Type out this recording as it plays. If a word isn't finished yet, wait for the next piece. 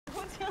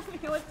理，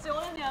我求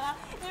了你了，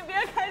你别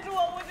开除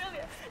我吴经理，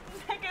你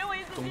再给我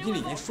一次机会。总经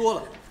理您说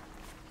了，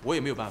我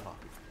也没有办法。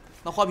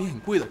那花瓶很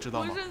贵的，知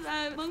道吗？我是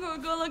在门口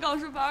搁了告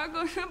示牌，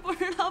可是不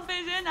知道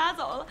被谁拿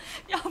走了，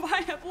要不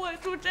然也不会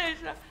出这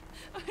事。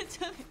吴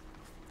经理，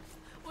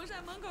我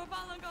在门口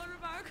放了告示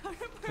牌，可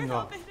是不知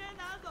道被谁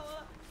拿走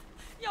了，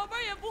要不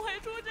然也不会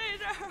出这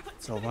事儿。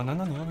走吧，难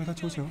道你要为他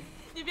求情？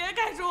你别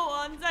开除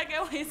我，你再给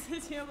我一次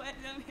机会，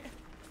经理。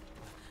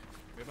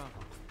没办法。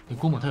你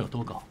估摸他有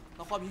多高？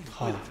那花瓶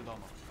很贵的，知道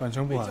吗？反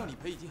正不矮，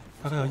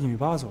大概有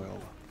1.8米左右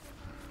吧，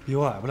比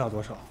我矮不了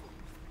多少。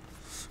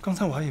刚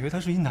才我还以为他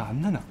是一男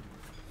的呢。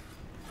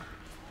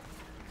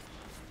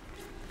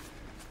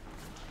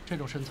这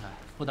种身材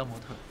不当模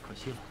特可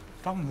惜了。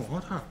当模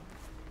特？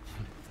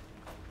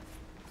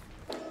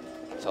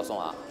小宋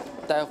啊，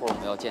待会儿我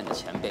们要见的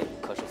前辈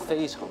可是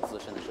非常资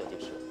深的设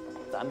计师，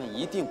咱们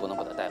一定不能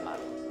把他怠慢了。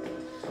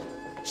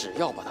只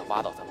要把他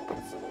挖到咱们公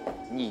司，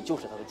你就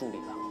是他的助理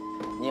了，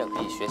你也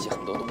可以学习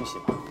很多东西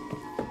嘛。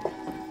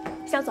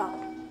肖总，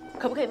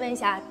可不可以问一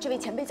下这位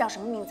前辈叫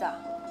什么名字？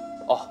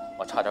哦，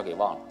我差点给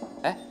忘了。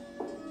哎，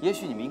也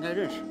许你们应该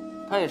认识，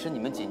他也是你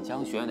们锦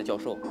江学院的教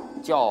授，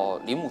叫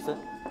林木森。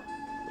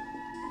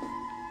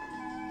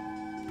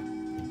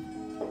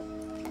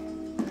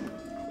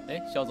哎，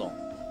肖总，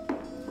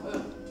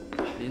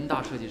林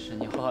大设计师，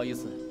你好，不好意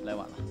思，来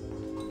晚了。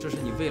这是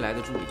你未来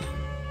的助理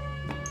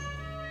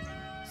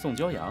宋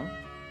骄阳，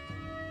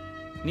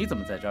你怎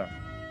么在这儿？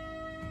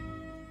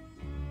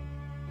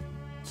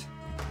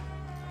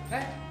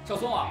哎，小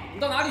宋啊，你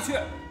到哪里去？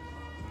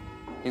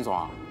林总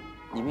啊，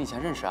你们以前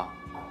认识啊？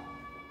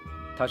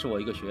他是我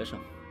一个学生，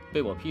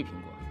被我批评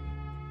过，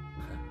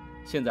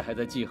现在还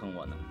在记恨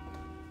我呢。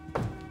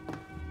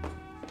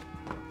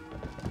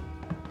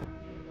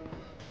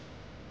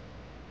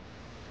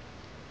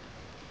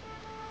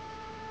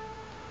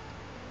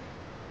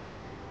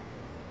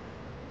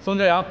宋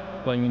骄阳，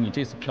关于你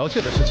这次剽窃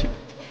的事情，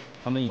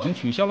他们已经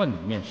取消了你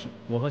的面试。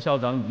我和校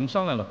长已经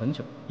商量了很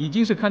久，已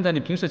经是看在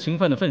你平时勤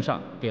奋的份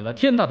上，给了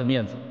天大的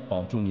面子，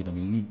保住你的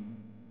名誉。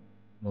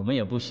我们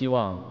也不希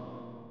望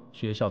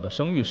学校的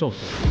声誉受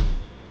损。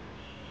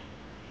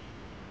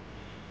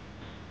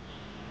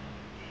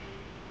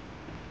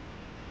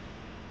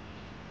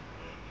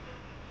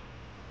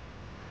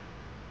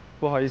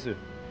不好意思，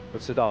我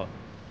迟到了。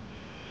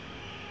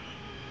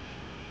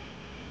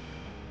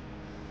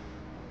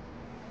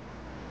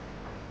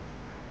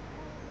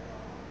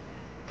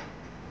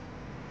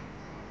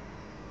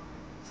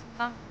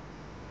啊。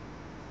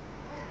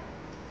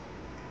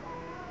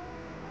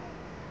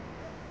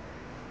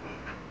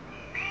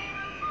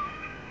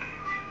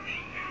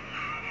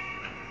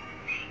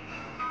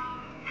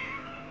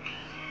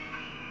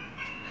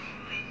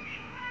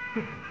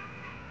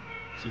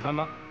喜欢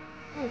吗？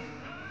嗯。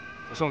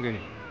我送给你。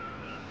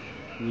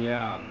你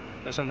呀，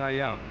要像他一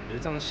样有一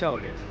张笑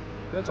脸，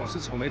不要总是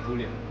愁眉苦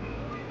脸。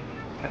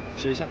来，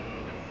学一下。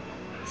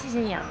谢谢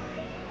你啊。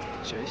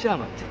学一下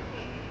嘛。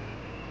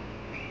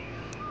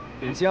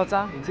脸肌要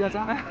扎，脸肌要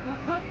扎。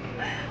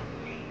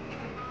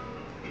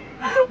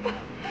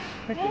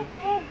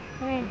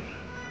嗯。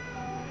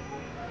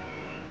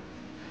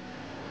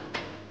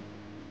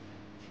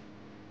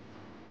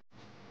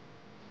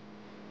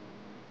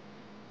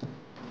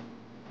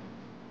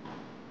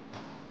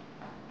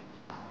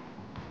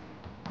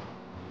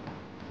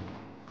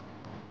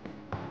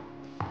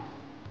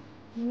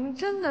你们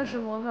真的是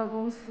模特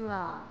公司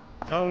啊？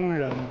当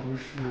然不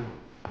是，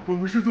我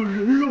们是做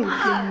人肉生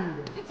意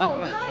的。你走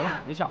开！行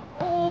了，别笑。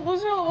我不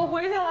去了，我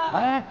回去了。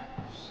哎，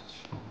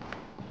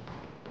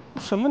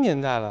什么年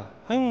代了，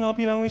还用得着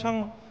逼良为娼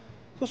吗？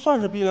就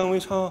算是逼良为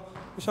娼，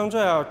像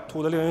这样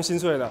土得令人心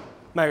碎的，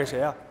卖给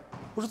谁啊？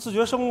不是自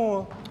觉生物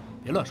吗？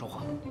别乱说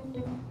话。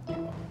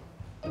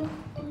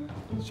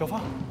小芳，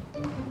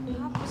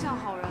他不像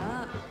好人。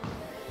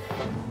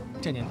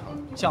这年头，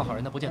像好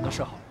人的不见得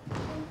是好人。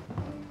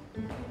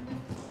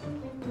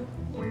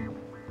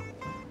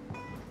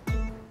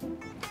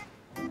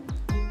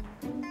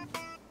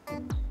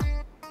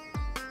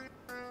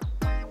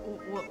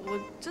我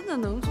真的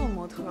能做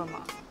模特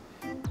吗？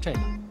这个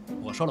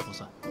我说了不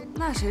算。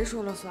那谁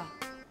说了算？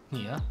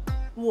你呀。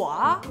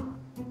我？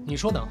你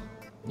说能，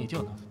你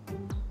就能。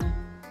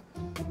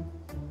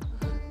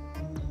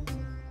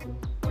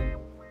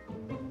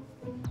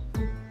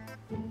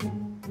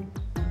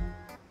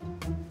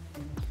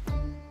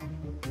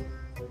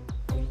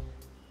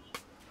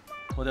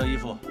脱掉衣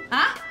服。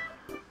啊？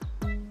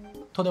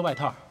脱掉外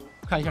套，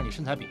看一下你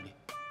身材比例。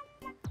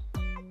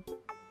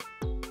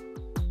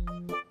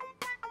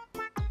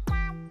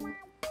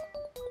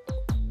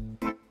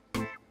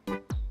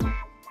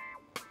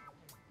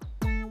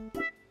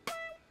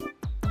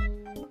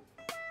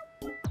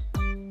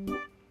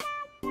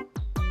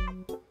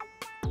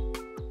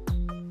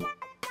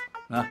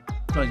来，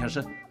转一下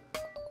身。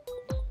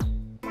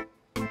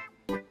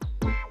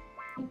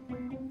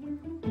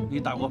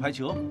你打过排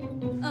球？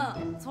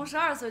嗯，从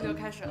12岁就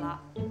开始了。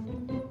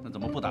那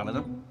怎么不打了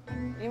呢？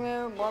因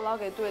为我老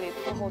给队里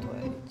拖后腿，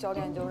教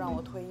练就让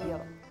我退役了。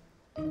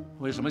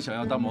为什么想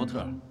要当模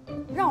特？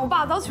让我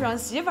爸早娶上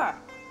媳妇儿。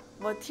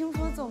我听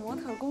说做模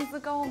特工资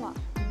高嘛。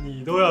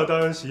你都要当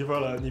人媳妇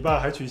了，你爸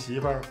还娶媳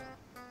妇儿？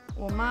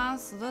我妈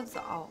死得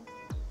早，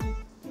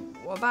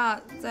我爸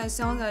在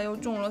乡下又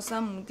种了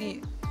3亩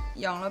地，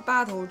养了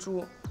8头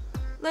猪，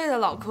累得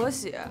老咳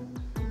血。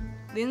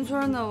邻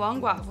村的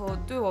王寡妇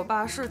对我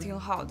爸是挺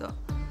好的，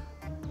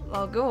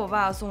老给我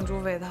爸送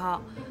猪肺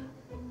汤。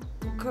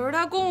可是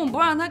他公公不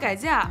让他改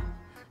嫁，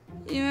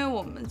因为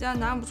我们家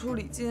拿不出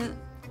礼金。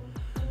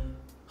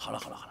好了，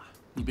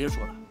你别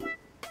说了。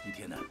一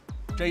天呢，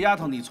这丫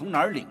头你从哪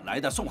儿领来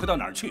的，送回到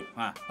哪儿去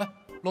啊？哎，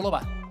罗老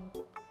板，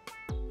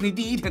你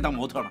第一天当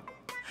模特吗？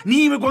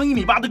你以为光1.8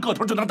米的个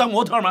头就能当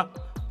模特吗？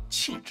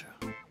气质，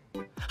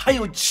还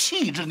有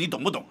气质，你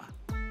懂不懂啊？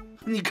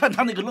你看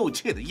她那个露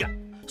怯的样，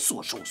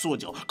缩手缩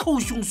脚，抠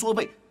胸缩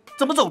背，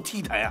怎么走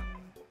T 台啊？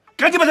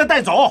赶紧把她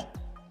带走！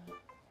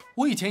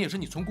我以前也是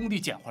你从工地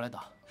捡回来的。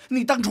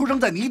你当初扔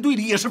在泥堆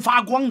里也是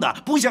发光的，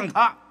不像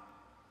她，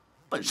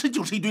本身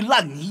就是一堆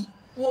烂泥。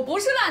我不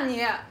是烂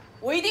泥，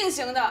我一定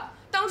行的。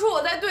当初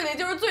我在队里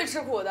就是最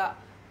吃苦的，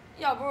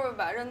要不是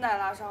把韧带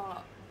拉伤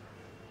了，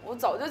我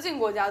早就进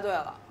国家队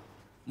了。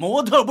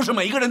模特不是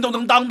每一个人都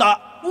能当的，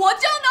我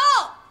就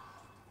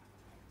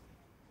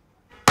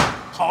能。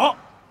好，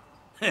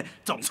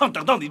总算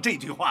等到你这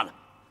句话了。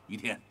于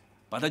天，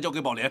把他交给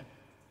宝莲。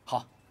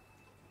好。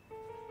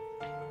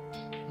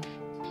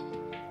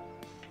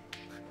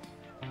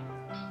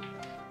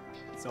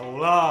走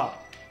了。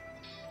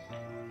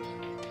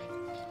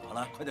好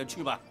了，快点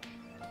去吧。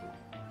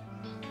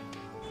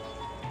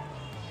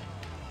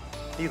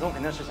李总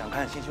肯定是想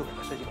看新修改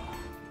的设计稿，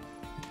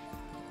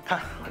看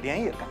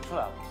连夜赶出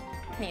来了。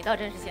你倒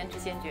真是先知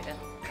先觉。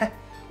嘿，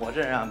我这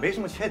人啊没什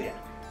么缺点，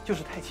就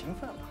是太勤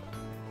奋了。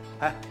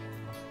哎，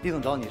李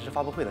总找你是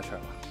发布会的事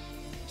吧？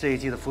这一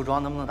季的服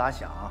装能不能打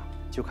响，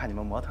就看你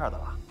们模特的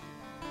了。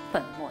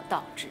本末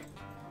倒置。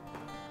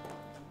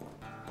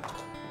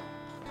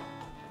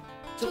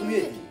这个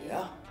月底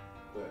呀？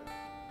对，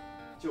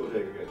就这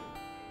个月底。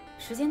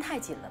时间太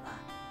紧了吧？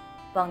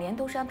往年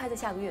都是安排在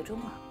下个月中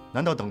了。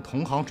难道等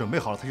同行准备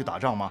好了才去打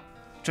仗吗？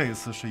这一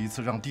次是一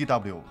次让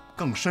DW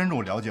更深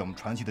入了解我们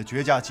传奇的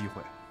绝佳机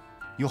会。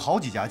有好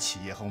几家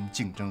企业和我们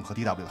竞争和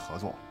DW 的合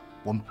作，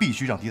我们必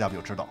须让 DW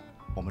知道，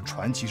我们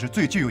传奇是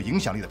最具有影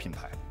响力的品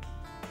牌。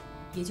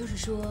也就是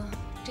说，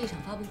这场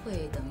发布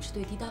会等于是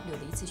对 DW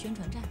的一次宣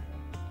传战。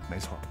没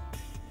错。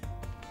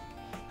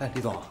哎，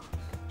李总，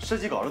设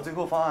计稿的最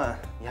后方案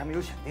你还没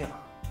有选定啊？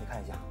你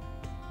看一下，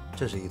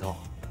这是一套，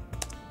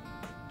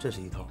这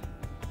是一套，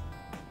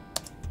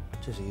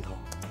这是一套，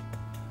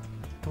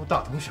都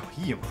大同小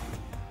异嘛。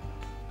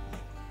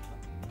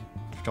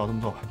照这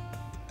么做吧。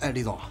哎，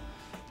李总，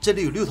这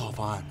里有6套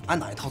方案，按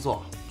哪一套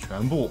做？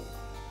全部。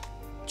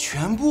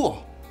全部？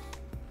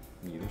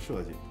你的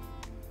设计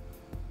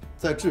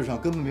在质上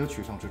根本没有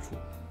取胜之处，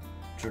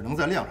只能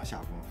在量上下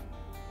功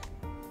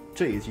夫。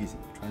这一季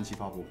传奇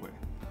发布会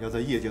要在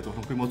业界做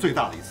成规模最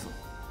大的一次。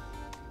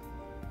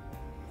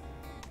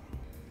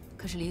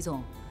可是李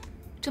总，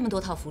这么多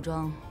套服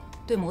装，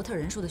对模特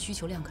人数的需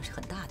求量可是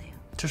很大的呀。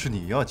这是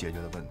你要解决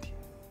的问题，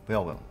不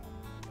要问我。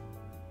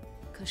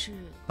可是，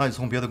那你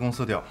从别的公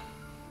司调，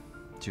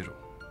记住，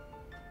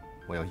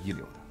我要一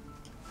流的。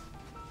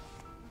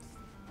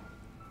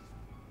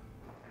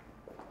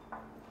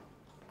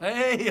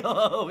哎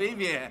呦，维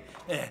维，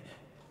哎，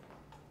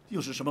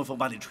又是什么风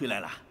把你吹来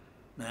了？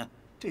那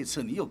这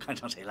次你又看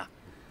上谁了？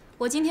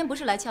我今天不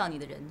是来撬你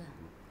的人的，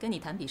跟你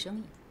谈笔生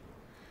意。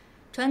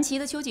传奇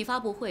的秋季发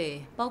布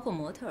会包括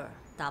模特，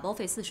打包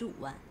费45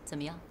万，怎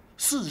么样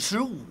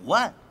？45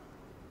万？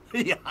哎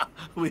呀，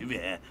维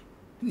维，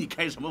你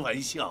开什么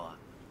玩笑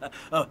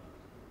啊？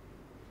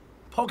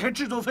抛开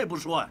制作费不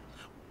说，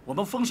我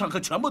们风上可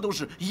全部都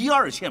是1、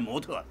2线模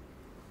特。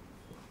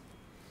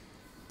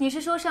你是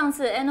说上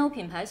次 NO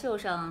品牌秀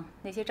上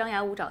那些张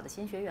牙舞爪的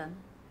新学员吗？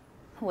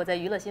我在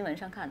娱乐新闻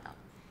上看到。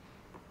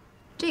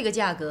这个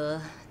价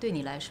格对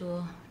你来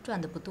说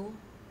赚的不多，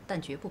但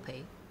绝不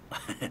赔。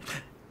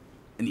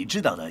你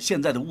知道的，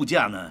现在的物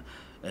价呢，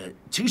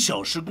请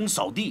小时工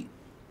扫地，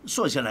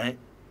算下来，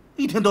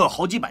一天都要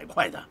好几百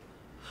块的。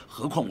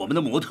何况我们的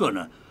模特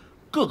呢，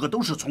个个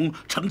都是从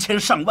成千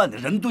上万的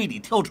人堆里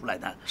挑出来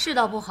的。世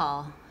道不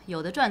好，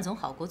有的赚总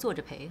好过坐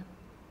着赔啊。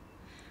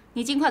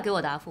你尽快给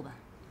我答复吧。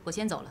我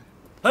先走了。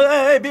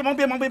哎，别忙，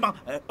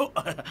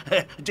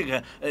这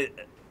个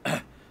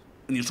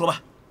你说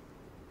吧，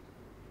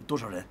多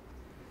少人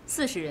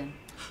？40人。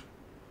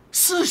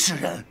40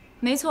人？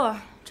没错，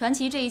传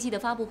奇这一季的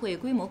发布会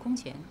规模空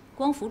前，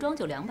光服装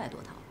就200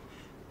多套。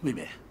妹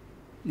妹，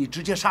你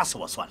直接杀死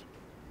我算了。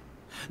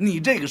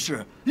你这个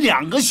是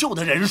2个秀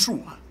的人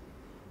数啊！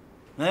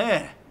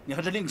哎，你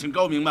还是另请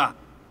高明吧。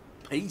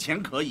赔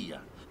钱可以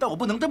呀，但我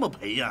不能这么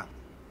赔呀。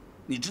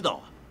你知道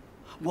啊？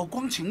我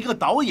光请一个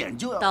导演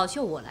就要导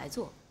秀我来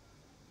做。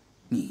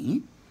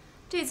你？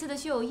这次的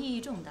秀意义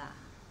重大，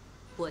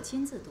我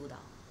亲自督导，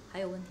还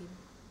有问题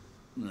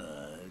吗？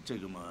这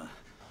个嘛，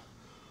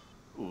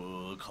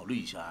我考虑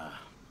一下。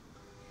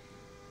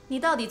你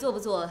到底做不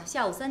做？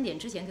下午3点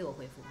之前给我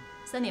回复。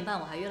3点半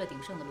我还约了鼎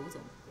盛的卢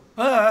总。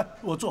哎，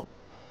我做。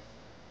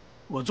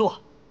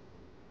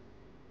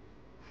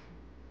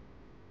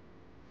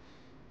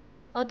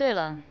哦，对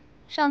了，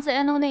上次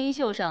NO 内衣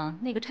秀上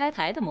那个拆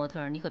台的模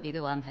特，你可别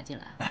给我安排进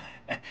来。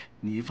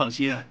你放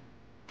心，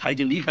他已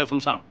经离开风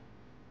尚了，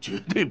绝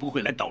对不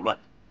会来捣乱。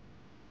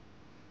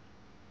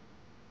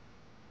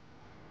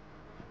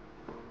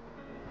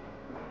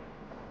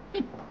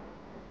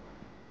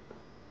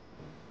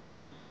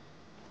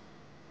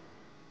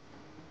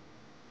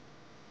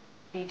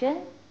李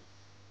真，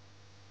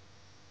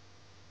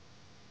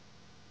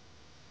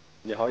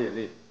你好眼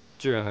力，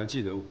居然还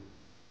记得我。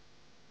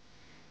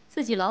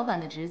自己老板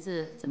的侄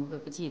子怎么会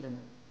不记得呢？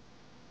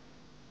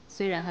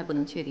虽然还不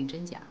能确定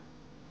真假。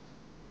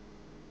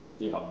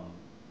你好，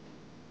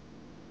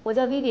我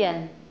叫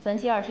Vivian， 咱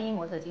期21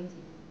模特经纪。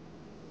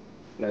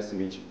Nice to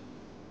meet you。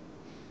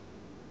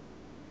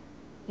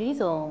李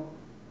总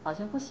好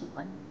像不喜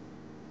欢你。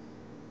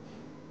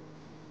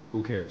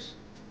 Who cares？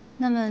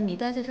 那么你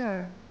待在这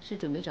儿是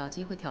准备找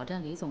机会挑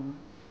战李总吗？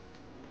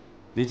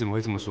你怎么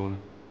会这么说呢？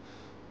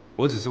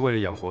我只是为了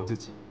养活自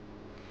己。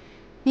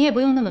你也不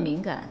用那么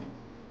敏感，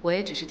我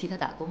也只是替他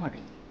打工而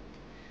已。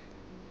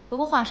不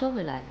过话说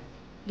回来，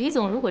李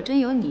总如果真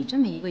有你这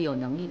么一个有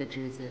能力的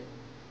侄子，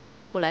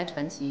不来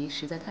传奇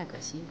实在太可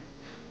惜了。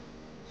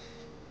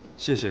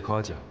谢谢夸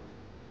奖，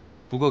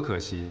不过可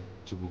惜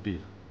就不必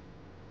了。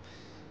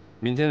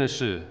明天的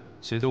事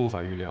谁都无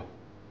法预料，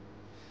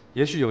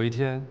也许有一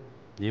天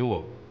你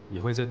我也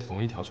会在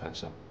同一条船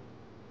上，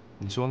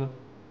你说呢？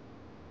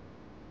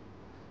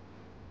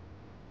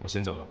我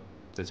先走了，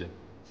再见。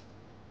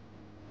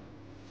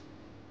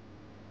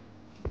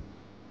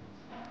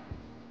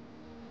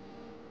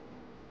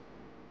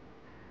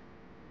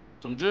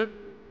总之，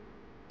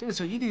这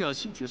次一定要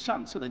吸取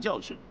上次的教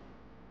训，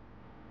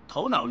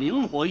头脑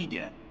灵活一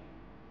点，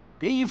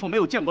别一副没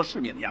有见过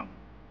世面的样子，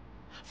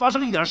发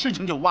生一点事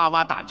情就哇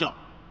哇大叫，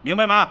明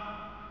白吗？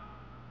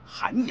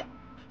涵养、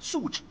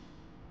素质，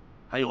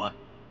还有啊，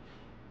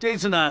这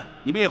次呢，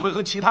你们也会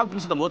和其他公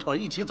司的模特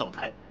一起走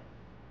台，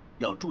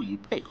要注意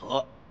配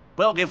合，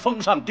不要给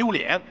风尚丢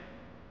脸。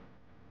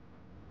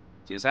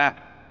解散。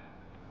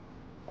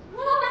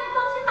罗老板，你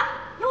放心吧，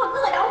有我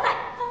乐瑶在，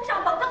风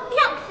尚保证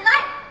亮起来。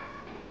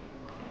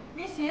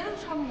连鞋都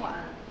穿不完，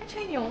还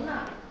吹牛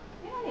呢，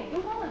没把脸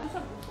丢光了就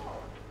算不错了。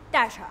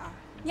大婶儿，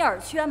你耳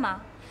缺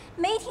吗？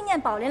没听见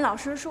宝林老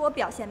师说我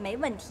表现没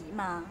问题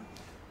吗？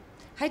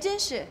还真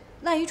是，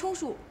滥竽充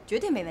数，绝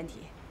对没问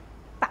题。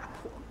八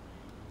婆。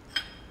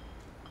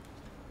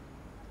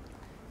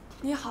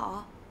你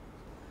好，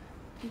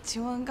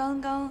请问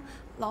刚刚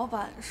老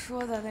板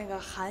说的那个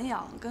涵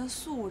养跟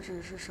素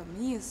质是什么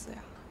意思呀？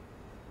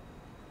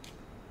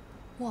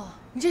哇，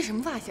你这什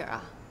么发型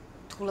啊？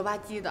土了吧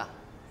唧的，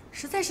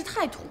实在是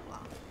太土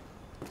了。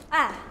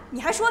哎，你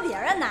还说别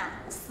人呢，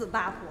死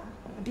八婆！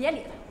别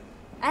理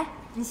他。哎，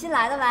你新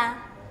来的吧？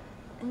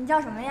你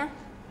叫什么呀？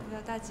我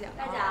叫大脚。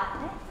大脚，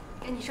哎，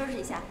给你收拾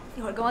一下，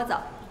一会儿跟我走。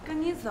跟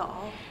你走？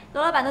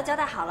罗老板都交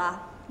代好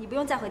了，你不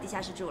用再回地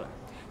下室住了。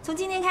从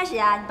今天开始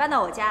呀，你搬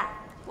到我家，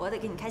我得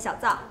给你开小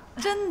灶。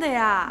真的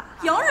呀？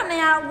凭什么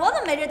呀？我怎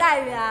么没这待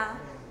遇啊？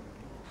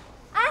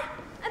哎，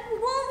不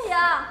公平！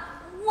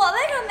我为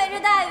什么没这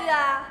待遇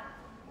啊？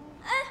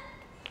哎，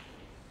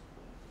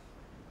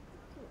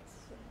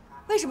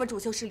为什么主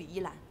秀是李依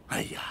兰？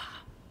哎呀，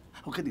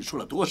我跟你说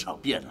了多少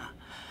遍了，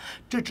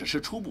这只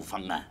是初步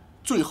方案，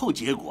最后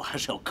结果还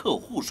是要客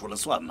户说了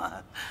算嘛。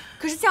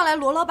可是向来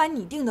罗老板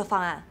拟定的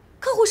方案，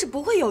客户是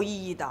不会有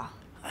异议的。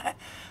哎，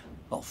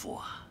老夫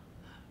啊，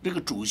这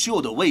个主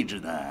秀的位置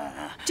呢？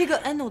这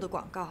个 NO 的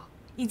广告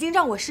已经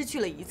让我失去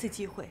了一次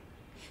机会。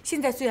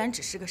现在虽然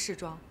只是个试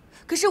装，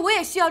可是我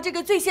也需要这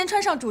个最先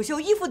穿上主秀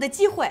衣服的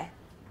机会。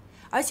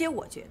而且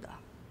我觉得，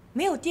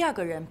没有第二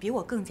个人比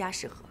我更加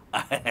适合。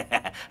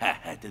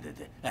对，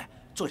哎，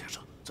坐下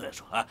说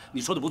啊，你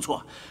说的不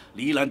错，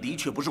李依兰的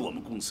确不是我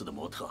们公司的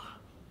模特，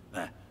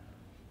哎，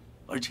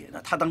而且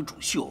呢，她当主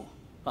秀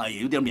啊，也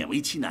有点勉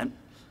为其难。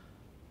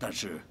但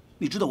是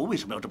你知道我为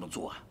什么要这么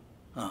做啊？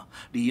啊，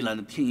李依兰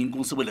的天银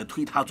公司为了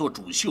推她做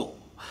主秀，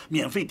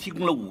免费提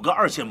供了5个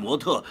2线模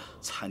特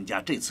参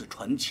加这次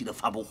传奇的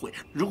发布会。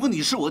如果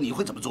你是我，你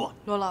会怎么做？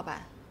罗老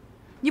板，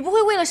你不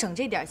会为了省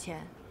这点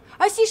钱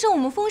而牺牲我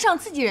们风尚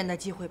自己人的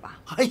机会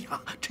吧？哎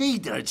呀，这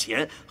点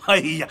钱，哎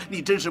呀，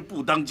你真是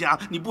不当家，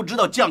你不知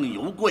道酱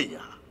油贵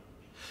呀。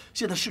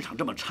现在市场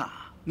这么差，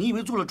你以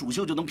为做了主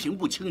秀就能平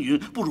步青云，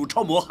步入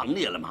超模行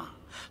列了吗？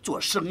做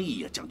生意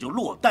呀，讲究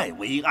落袋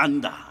为安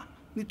的，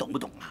你懂不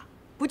懂啊？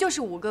不就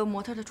是5个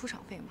模特的出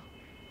场费吗？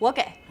我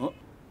给，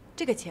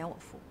这个钱我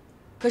付。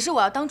可是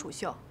我要当主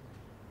秀，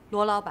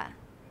罗老板，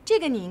这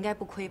个你应该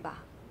不亏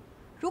吧？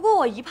如果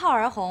我一炮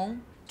而红，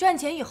赚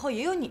钱以后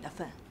也有你的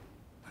份。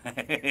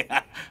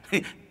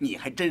你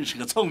还真是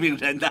个聪明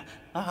人呢！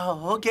啊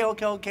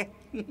 ，OK。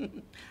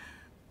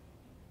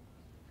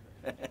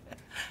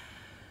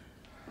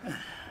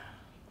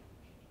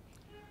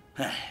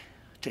哎，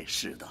这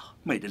世道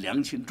昧着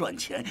良心赚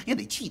钱也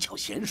得技巧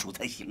娴熟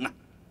才行啊！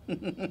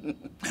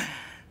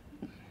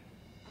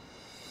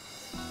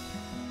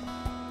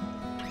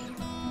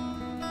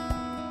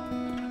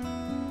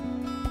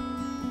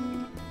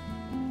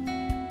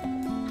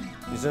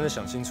你真的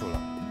想清楚了，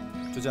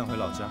就这样回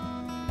老家？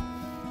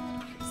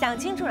想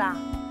清楚了，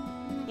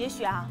也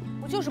许啊，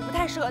我就是不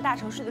太适合大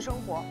城市的生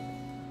活，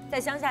在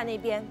乡下那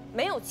边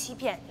没有欺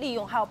骗、利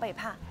用还有背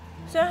叛，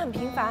虽然很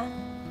平凡，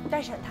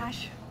但是很踏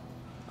实。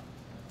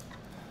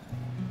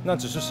那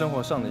只是生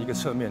活上的一个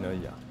侧面而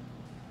已啊！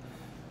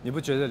你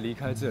不觉得离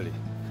开这里，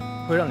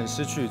会让你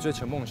失去追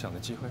求梦想的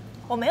机会？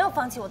我没有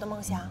放弃我的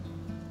梦想，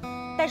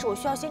但是我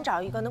需要先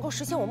找一个能够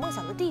实现我梦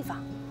想的地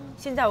方。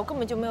现在我根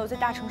本就没有在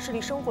大城市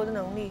里生活的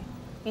能力，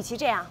与其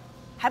这样，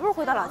还不如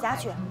回到老家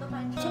去，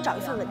先找一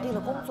份稳定的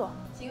工作。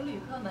请旅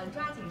客们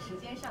抓紧时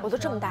间上车。我都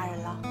这么大人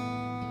了，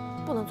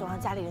不能总让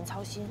家里人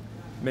操心。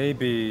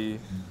Maybe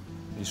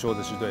你说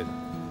的是对的，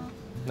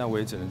那我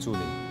也只能祝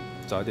你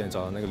早一点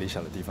找到那个理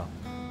想的地方。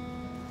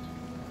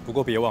不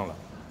过别忘了，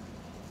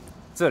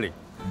这里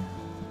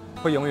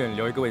会永远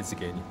留一个位置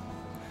给你，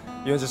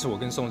因为这是我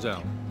跟宋正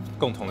阳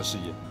共同的事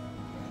业。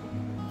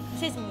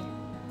谢谢你，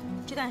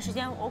这段时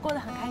间我过得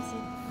很开心。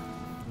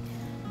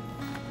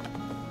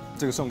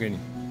这个送给你。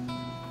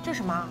这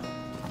什么？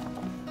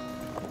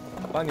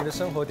把你的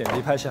生活点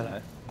滴拍下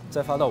来，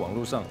再发到网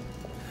络上，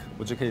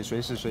我就可以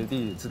随时随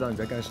地知道你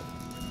在干什么，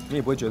你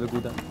也不会觉得孤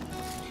单。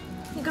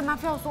你干嘛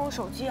非要送我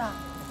手机啊？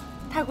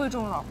太贵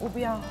重了，我不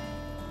要。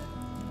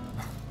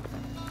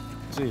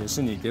这也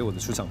是你给我的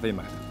出场费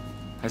买的，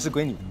还是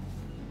归你的。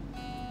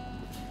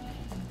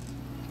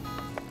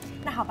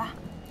那好吧，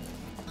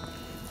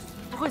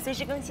我会随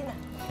时更新的。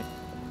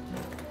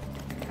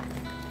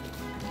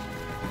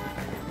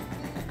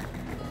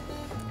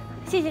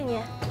谢谢你，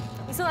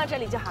你送到这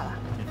里就好了。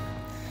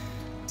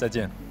再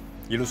见，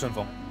一路顺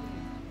风。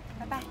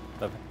拜拜。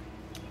拜拜。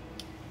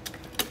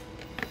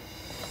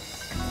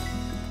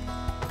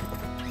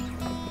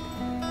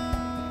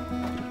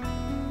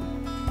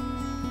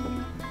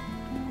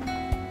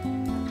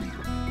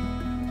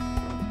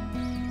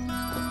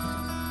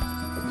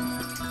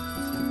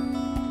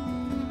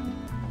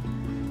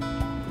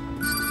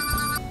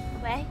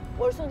喂，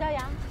我是宋骄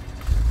阳。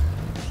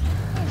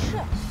电视。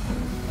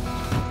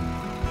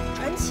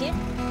传奇。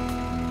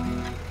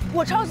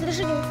我抄袭的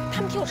事情，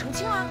他们替我澄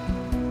清了。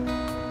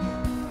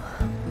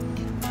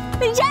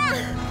李真，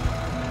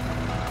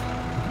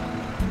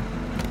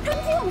他们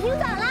替我平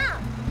反了，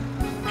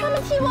他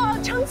们替我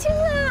澄清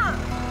了。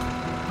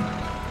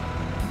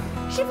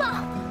师傅，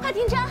快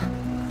停车！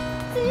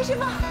司机师傅，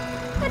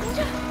快停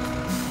车！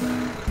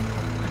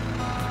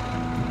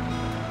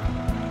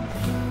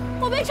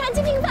我被传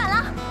奇平反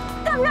了，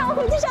他们让我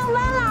回去上班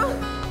了。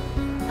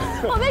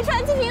我被传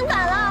奇平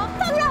反了，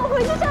他们让我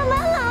回去上班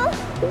了。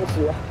恭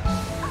喜！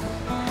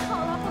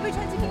被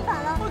传奇平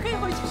反了，我可以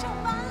回去上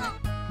班了。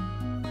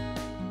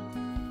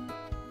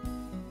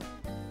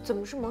怎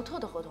么是模特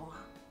的合同啊？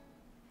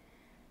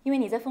因为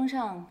你在风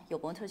上有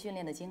模特训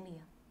练的经历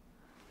啊。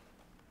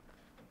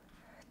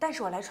但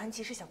是我来传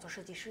奇是想做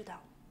设计师的。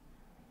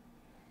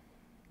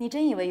你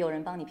真以为有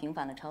人帮你平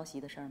反了抄袭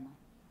的事儿吗？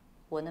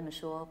我那么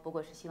说不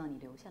过是希望你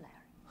留下来而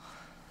已。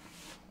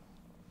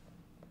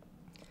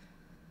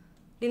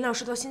林老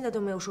师到现在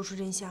都没有说出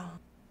真相。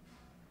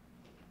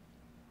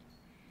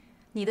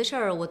你的事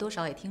儿我多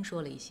少也听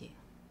说了一些，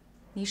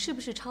你是不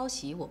是抄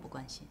袭我不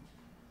关心，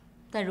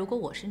但如果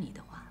我是你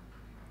的话，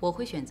我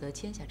会选择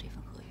签下这份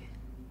合约。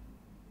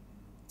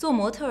做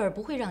模特儿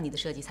不会让你的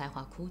设计才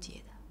华枯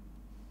竭的，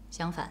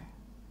相反，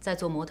在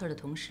做模特儿的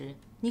同时，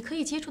你可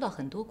以接触到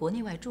很多国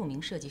内外著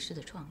名设计师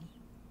的创意，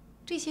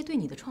这些对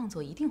你的创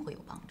作一定会有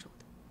帮助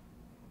的。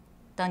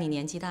当你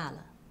年纪大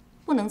了，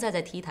不能再在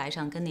T 台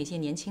上跟那些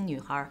年轻女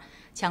孩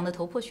抢得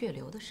头破血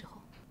流的时候，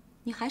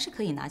你还是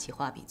可以拿起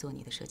画笔做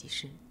你的设计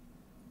师。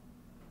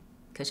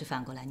可是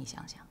反过来，你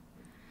想想，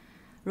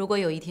如果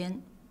有一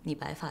天你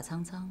白发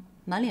苍苍、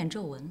满脸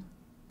皱纹了，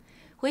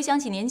回想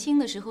起年轻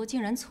的时候，竟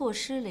然错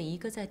失了一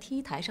个在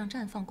T 台上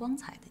绽放光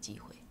彩的机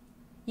会，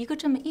一个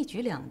这么一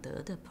举两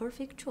得的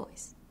perfect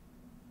choice，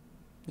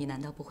 你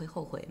难道不会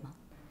后悔吗？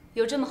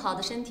有这么好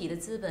的身体的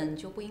资本，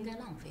就不应该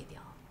浪费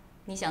掉。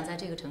你想在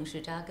这个城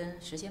市扎根、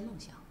实现梦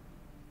想，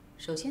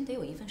首先得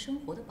有一份生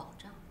活的保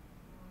障，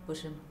不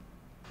是吗？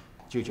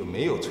舅舅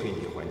没有催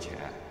你还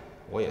钱。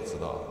我也知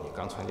道你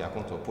刚参加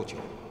工作不久，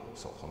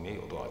手头没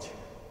有多少钱。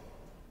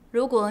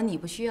如果你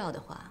不需要的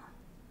话，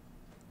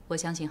我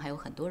相信还有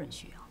很多人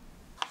需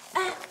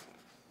要。哎，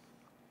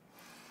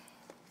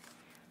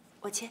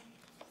我签。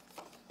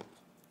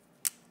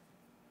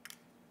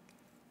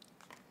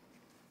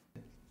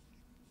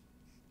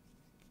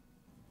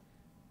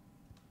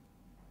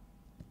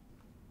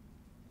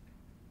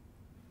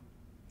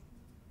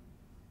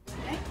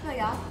哎，乐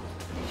瑶，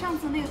上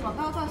次那个广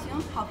告造型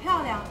好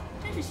漂亮，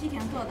真是西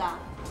田做的。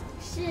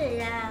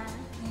是啊，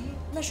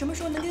那什么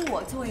时候能给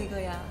我做一个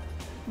呀？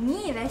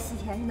你以为西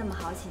田是那么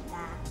好请的？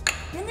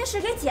人家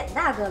是给简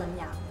大哥的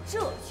面，这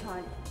圈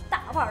里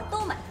大腕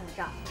都买他的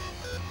账。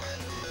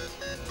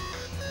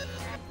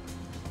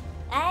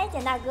哎，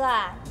简大哥，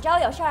你找我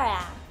有事儿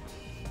呀？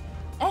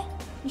哎，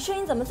你声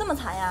音怎么这么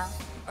惨呀？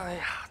哎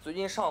呀，最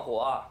近上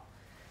火，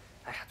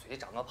哎呀，嘴里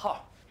长个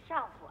泡。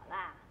上火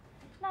啦？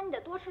那你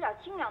得多吃点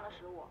清凉的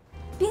食物。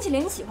冰淇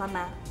淋你喜欢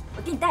吗？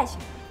我给你带去。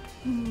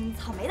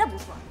草莓的不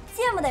错，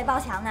芥末得包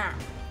强呢。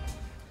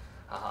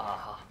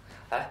好，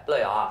哎，乐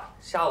瑶啊，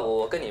下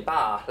午跟你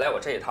爸来我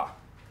这一套，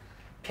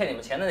骗你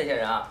们钱的那些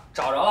人啊，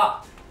找着了。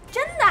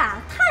真的？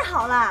太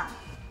好了！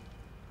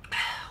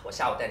我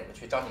下午带你们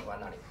去张警官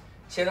那里，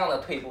先让他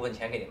退一部分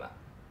钱给你们。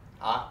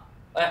啊？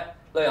哎，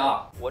乐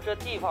瑶，我这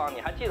地方你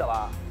还记得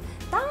吧？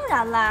当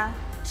然啦，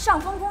上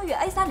峰公寓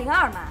A302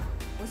嘛。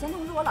我先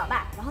通知我老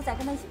爸，然后再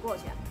跟他一起过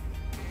去。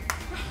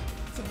哎，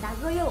简大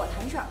哥约我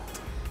谈事儿，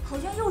好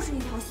像又是一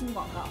条新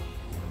广告。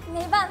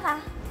没办法，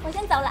我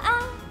先走了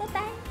啊，拜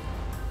拜。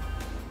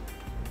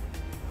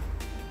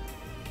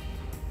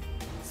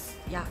死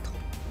丫头！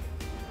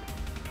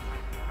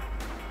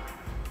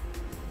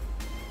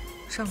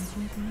上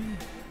峰公寓。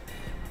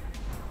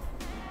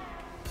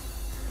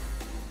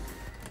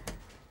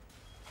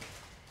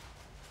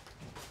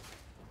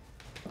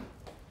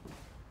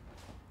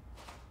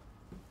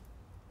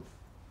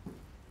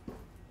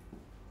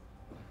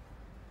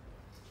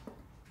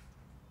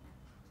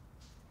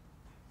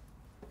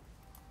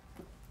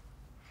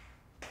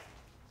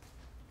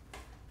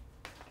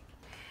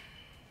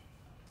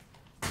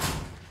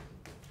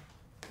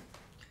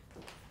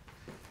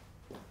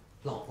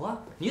老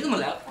婆，你怎么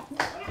来了？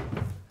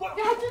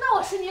你还知道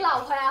我是你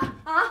老婆呀？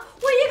啊！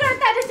我一个人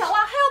带着小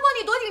娃，还要帮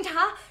你躲警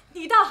察，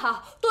你倒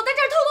好，躲在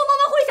这儿偷偷摸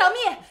摸混小蜜。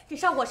你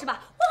上火是吧？我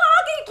好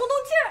好给你通通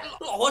气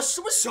儿。老婆，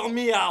什么小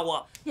蜜啊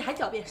我？你还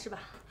狡辩是吧？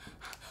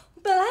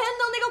本来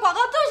弄那个广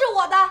告就是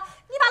我的，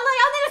你把乐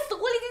瑶那个死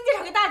狐狸精介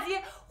绍给大吉，活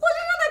生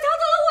生的抢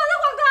走了我的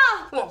广告。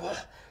老婆，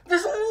这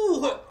是误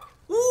会，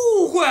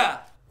误会，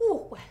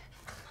误会，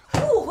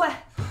误会，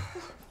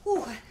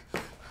误会。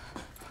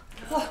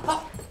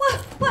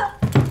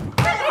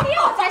这你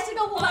我才是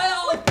个误会！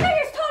我真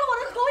是偷了我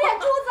的狗眼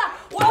珠子！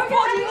我要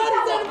报警了！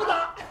你再这么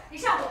打，你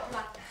上火是吧？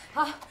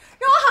好，让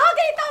我好好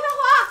给你道道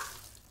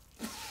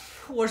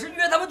火。我是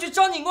约他们去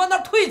张警官那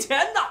儿退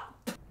钱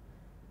的。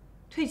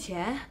退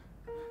钱？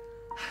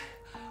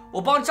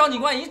我帮张警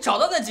官已经找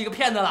到那几个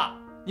骗子了，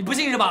你不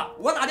信是吧？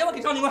我打电话给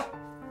张警官。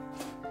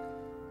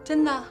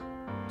真的？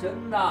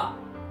真的。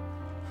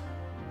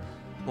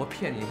我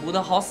骗你不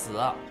得好死。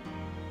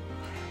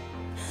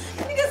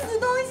你个死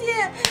东西，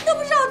都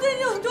不知道对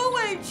你有多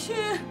委屈。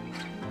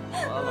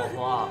老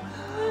婆，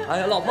哎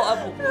呀，老婆，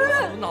不哭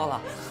了，不闹了，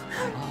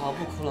啊，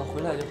不哭了，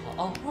回来就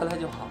好啊，回来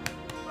就好。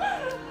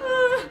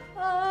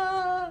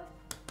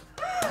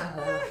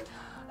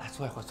来，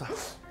坐一会儿，坐。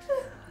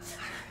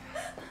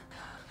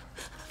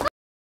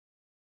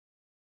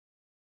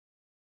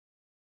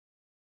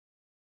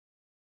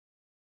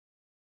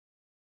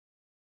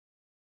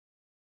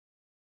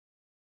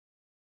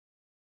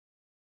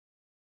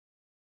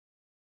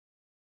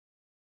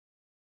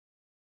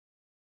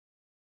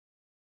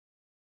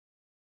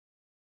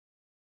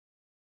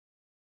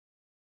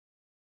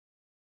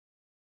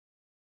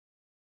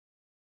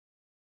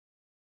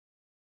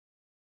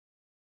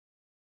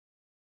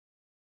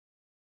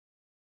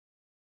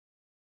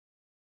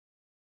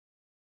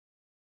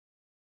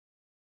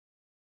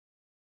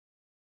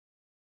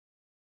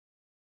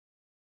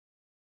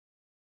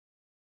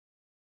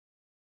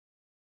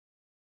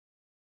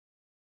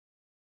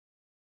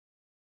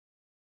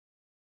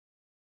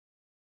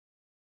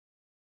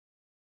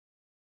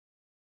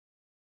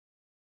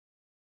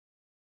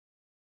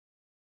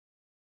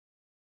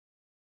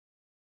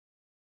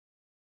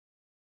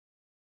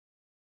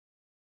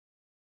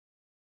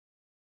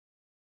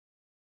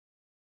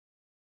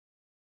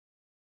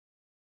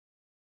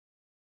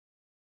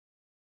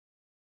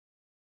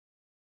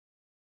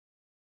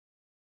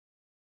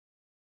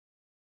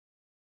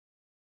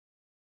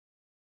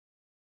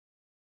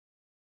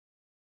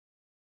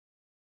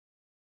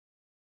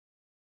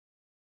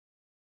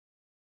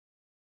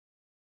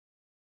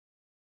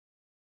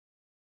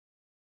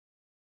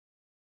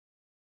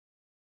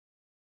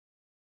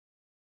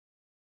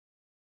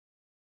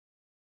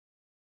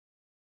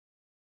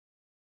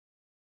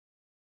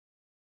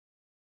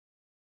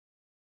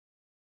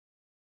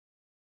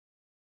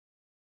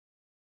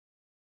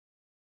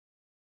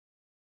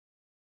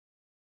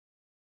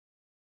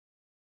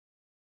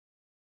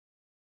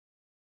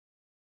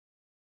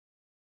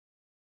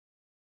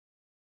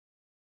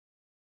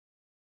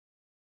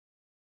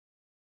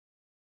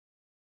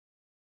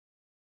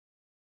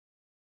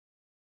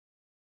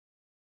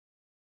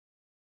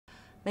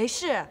没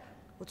事，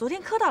我昨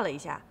天磕到了一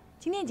下，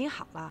今天已经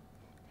好了。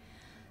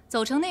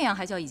走成那样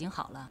还叫已经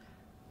好了？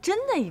真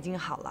的已经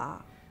好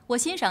了。我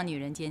欣赏女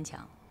人坚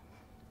强，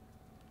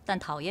但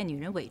讨厌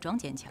女人伪装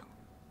坚强。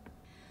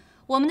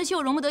我们的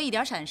秀容不得一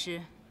点闪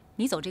失，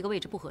你走这个位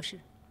置不合适。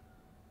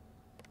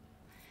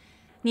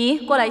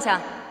你过来一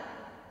下。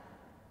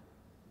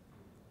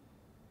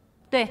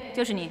对，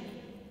就是你。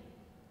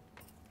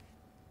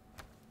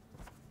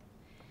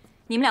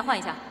你们俩换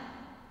一下。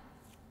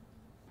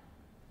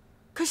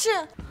可是，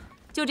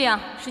就这样，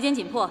时间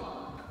紧迫，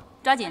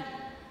抓紧，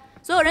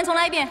所有人重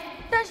来一遍。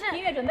但是，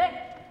音乐准备。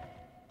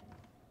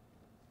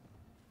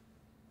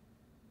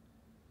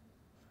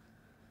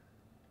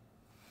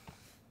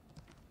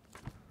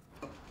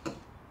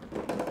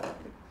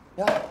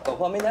呀，老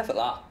婆没奶粉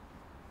了。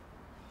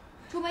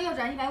出门右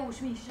转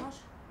150米10小时。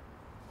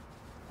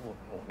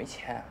我没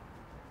钱。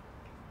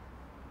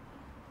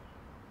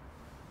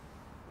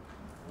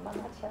妈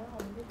拿钱了，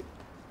我们就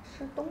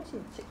吃东西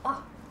去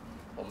啊！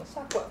我们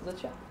下馆子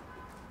去。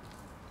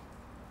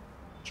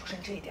就剩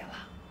这一点了。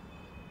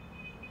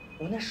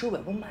我那手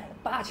表不卖了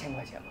8000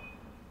块钱吗？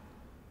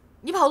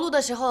你跑路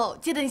的时候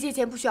借的那些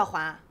钱不需要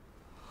还啊？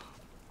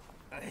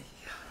哎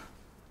呀，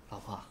老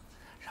婆，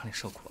让你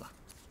受苦了。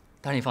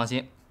但是你放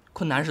心，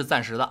困难是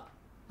暂时的，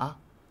啊。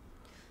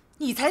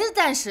你才是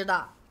暂时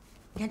的。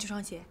你看这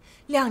双鞋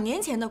，2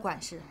年前的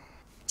款式，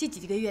这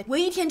几个月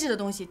唯一添置的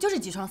东西就是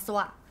几双丝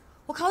袜。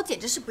我靠，我简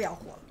直是不要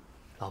活了。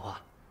老婆，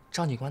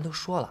张警官都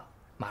说了，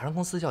马上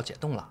公司就要解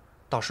冻了，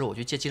到时候我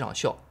去接几场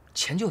秀，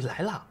钱就来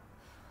了。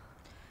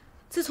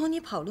自从你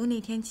跑路那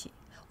天起，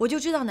我就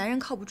知道男人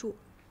靠不住。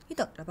你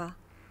等着吧，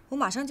我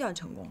马上就要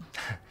成功了。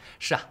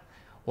是啊，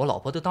我老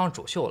婆都当上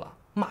主秀了，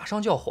马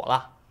上就要火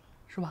了，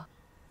是吧？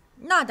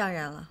那当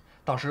然了。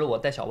到时我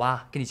带小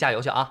蛙给你加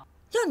油去啊！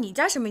要你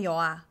加什么油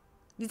啊？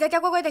你在家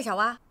乖乖带小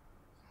蛙。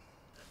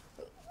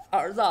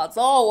儿子，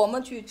走，我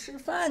们去吃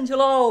饭去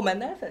喽，买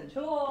奶粉去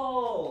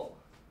喽。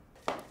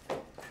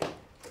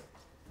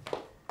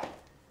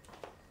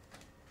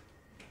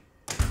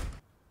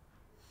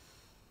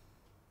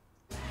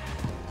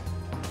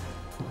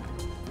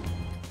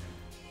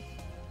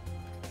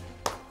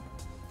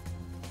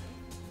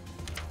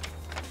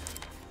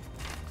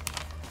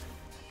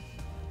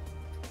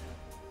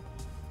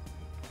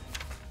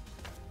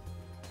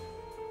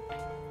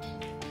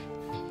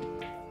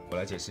我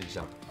来解释一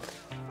下，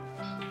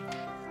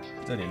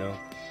这里呢，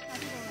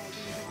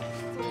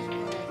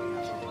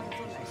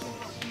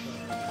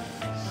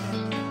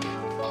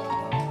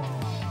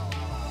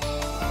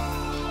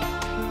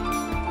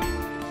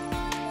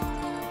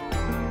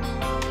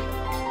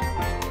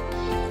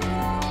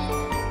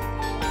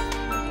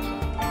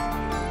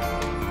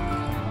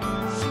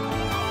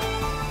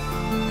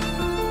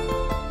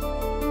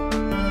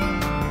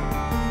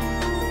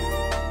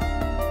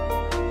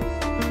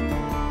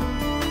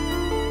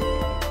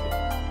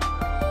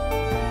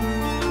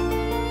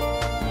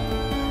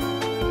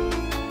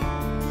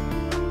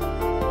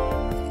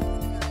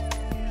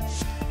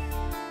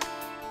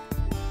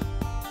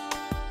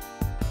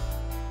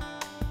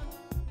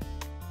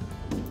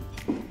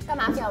干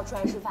嘛非要出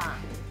来吃饭啊？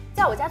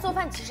在我家做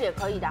饭其实也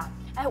可以的。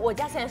哎，我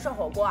家现在涮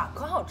火锅啊，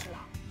可好吃了。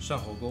涮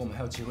火锅我们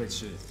还有机会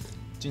吃，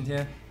今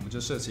天我们就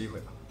设计一回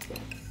吧。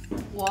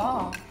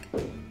哇，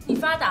你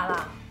发达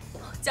了，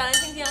讲来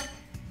听听。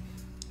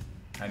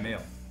还没有，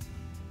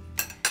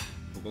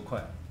不够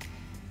快。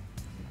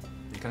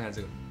你看看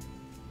这个，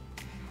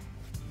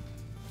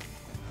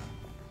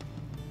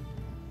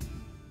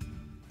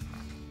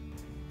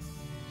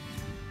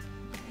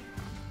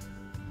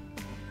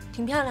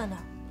挺漂亮的。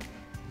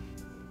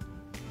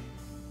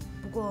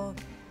不过，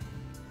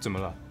怎么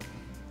了？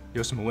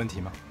有什么问题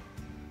吗？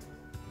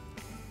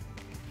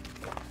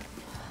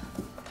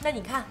那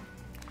你看，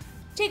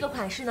这个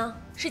款式呢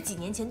是几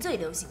年前最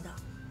流行的，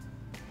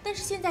但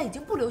是现在已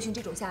经不流行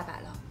这种下摆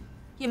了，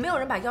也没有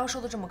人把腰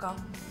收得这么高。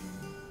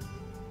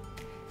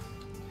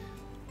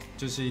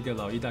这是一个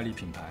老意大利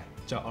品牌，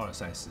叫奥尔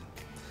塞斯，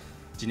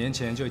几年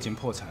前就已经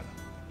破产了。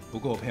不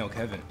过我朋友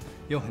Kevin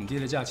用很低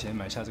的价钱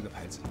买下这个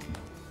牌子，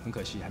很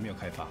可惜还没有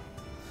开发。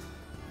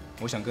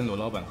我想跟罗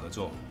老板合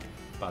作，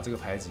把这个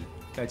牌子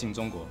带进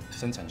中国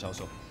生产销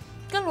售。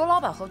跟罗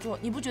老板合作，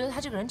你不觉得他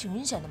这个人挺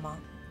阴险的吗？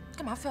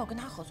干嘛非要跟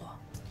他合作？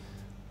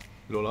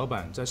罗老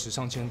板在时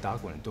尚圈打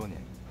滚了多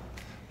年，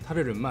他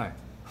的人脉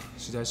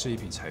实在是一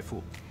笔财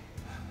富。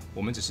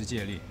我们只是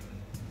借力，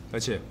而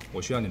且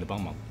我需要你的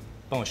帮忙，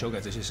帮我修改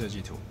这些设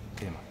计图，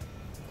可以吗？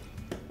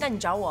那你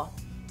找我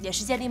也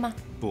是借力吗？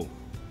不，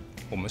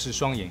我们是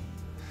双赢。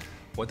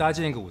我搭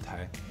建一个舞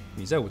台，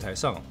你在舞台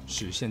上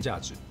实现价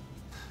值。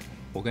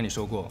我跟你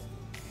说过，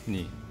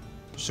你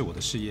是我的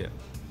事业。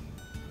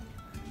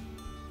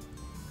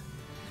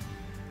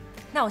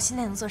那我现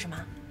在能做什么？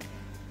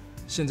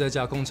现在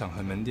加工厂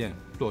和门店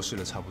落实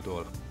的差不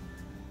多了，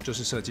就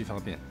是设计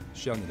方面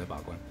需要你的把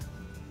关。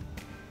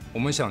我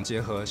们想结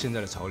合现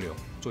在的潮流，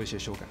做一些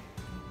修改。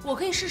我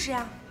可以试试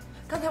呀。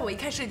刚才我一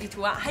看设计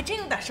图啊，还真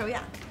有点手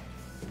痒。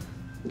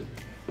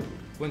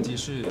问题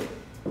是，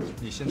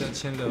你现在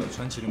签了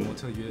传奇的模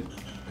特约，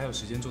还有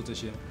时间做这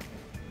些？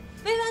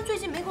薇薇安最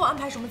近没给我安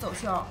排什么走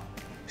秀，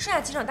剩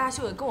下几场大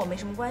秀也跟我没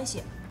什么关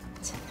系，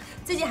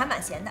最近还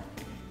蛮闲的。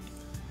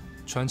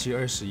传奇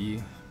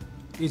21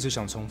一直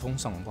想从风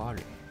上挖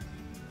人，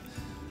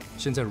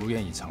现在如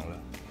愿以偿了。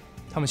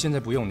他们现在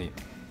不用你，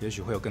也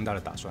许会有更大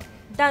的打算。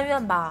但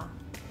愿吧。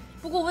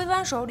不过薇薇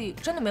安手里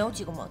真的没有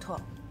几个模特，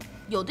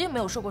有的也没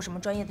有受过什么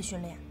专业的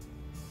训练。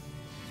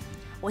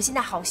我现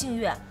在好幸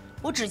运，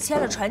我只签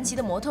了传奇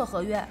的模特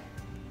合约。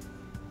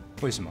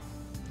为什么？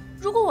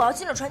如果我要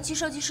进了传奇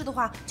设计师的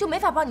话，就没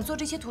法帮你做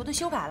这些图的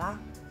修改了。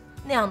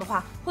那样的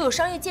话会有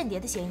商业间谍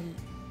的嫌疑。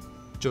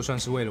就算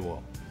是为了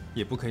我，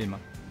也不可以吗？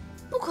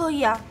不可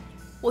以啊！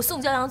我宋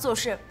骄阳做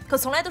事可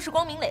从来都是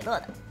光明磊落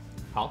的。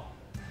好，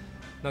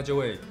那就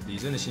为李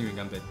真的幸运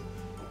干杯。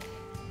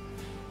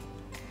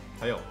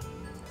还有，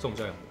宋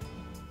骄阳，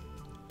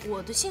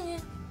我的幸运？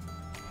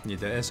你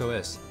的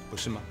SOS 不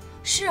是吗？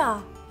是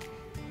啊。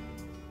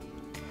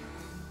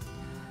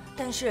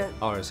但是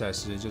奥尔赛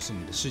斯就是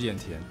你的试验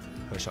田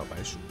和小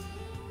白鼠。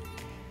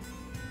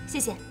谢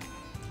谢，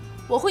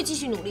我会继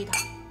续努力的。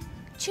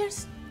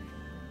Cheers。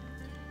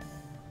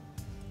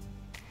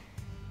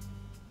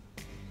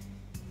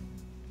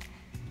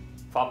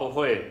发布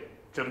会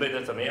准备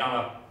的怎么样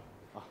了？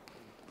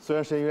虽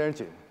然时间有点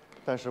紧，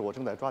但是我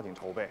正在抓紧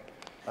筹备。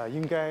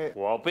应该……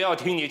我不要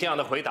听你这样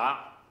的回答，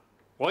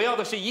我要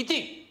的是一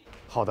定。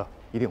好的，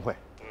一定会。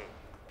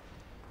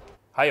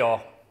还有，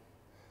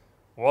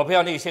我不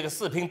要那些个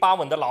四平八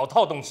稳的老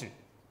套东西，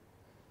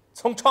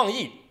从创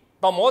意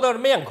到模特的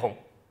面孔，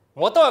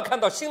我都要看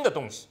到新的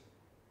东西。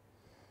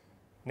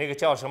那个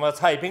叫什么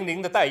蔡冰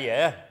玲的代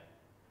言，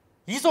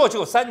一做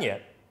就3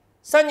年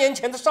，3年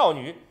前的少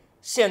女，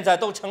现在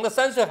都成了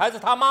3岁孩子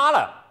他妈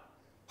了，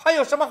还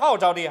有什么号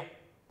召力啊？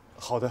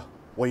好的，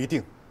我一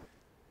定。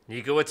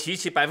你给我提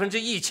起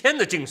1000%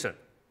的精神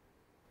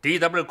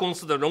 ，DW 公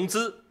司的融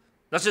资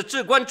那是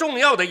至关重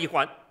要的一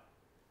环。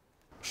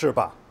是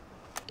爸。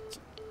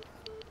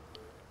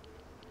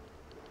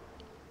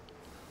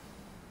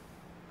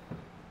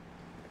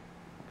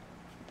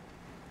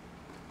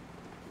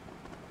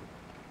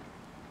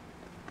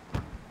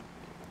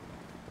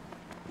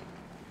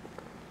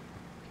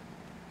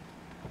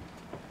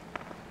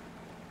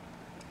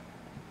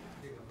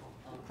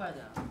快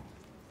点。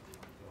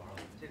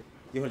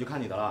一会儿就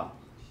看你的了。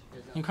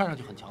你看上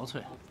去很憔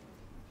悴。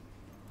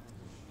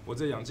我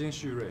在养精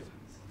蓄锐，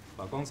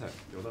把光彩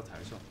留到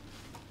台上。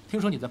听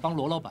说你在帮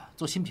罗老板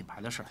做新品牌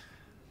的事儿。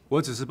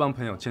我只是帮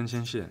朋友牵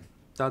线，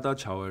搭搭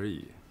桥而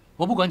已。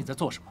我不管你在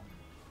做什么，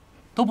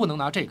都不能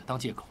拿这个当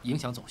借口影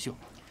响走秀。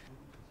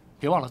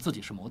别忘了自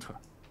己是模特，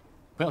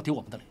不要丢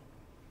我们的脸。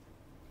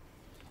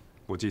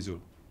我记住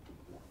了。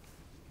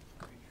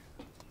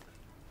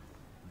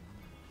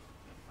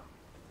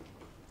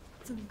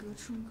曾哥、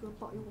春哥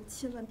保佑我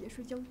千万别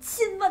摔跤，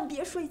千万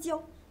别摔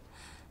跤！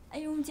哎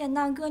呦，简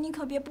大哥，你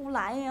可别不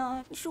来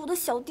呀！你是我的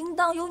小叮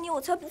当，有你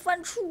我才不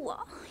犯怵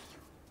啊！哎呦，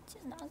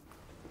简大哥，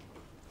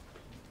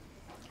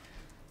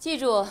记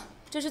住，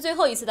这是最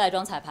后一次带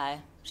妆彩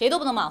排，谁都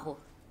不能马虎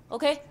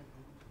 ，OK？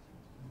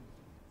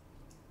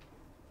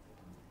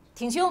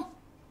 挺胸，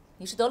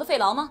你是得了肺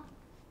痨吗？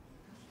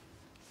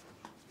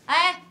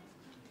哎。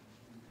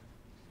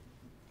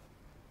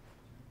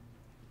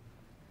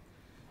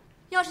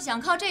要是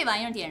想靠这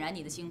玩意儿点燃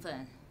你的兴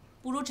奋，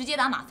不如直接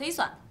打吗啡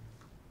算了。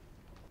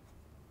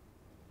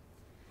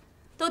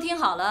都听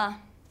好了，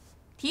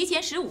提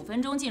前15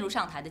分钟进入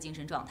上台的精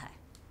神状态。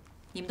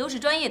你们都是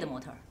专业的模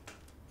特，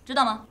知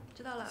道吗？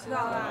知道了。知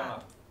道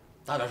了。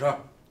大点声。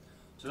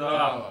知道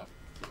了。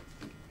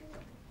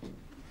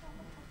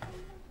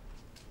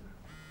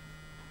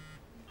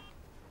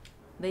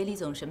喂，李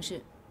总，什么事？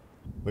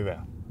薇薇，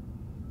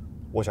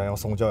我想要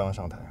送骄阳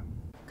上台。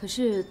可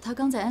是他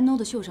刚在安诺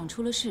的秀上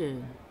出了事。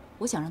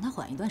我想让他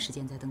缓一段时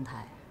间再登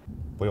台。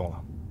不用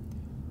了，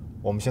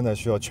我们现在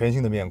需要全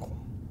新的面孔，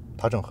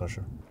他正合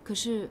适。可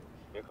是，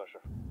别合适，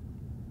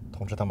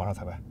通知他马上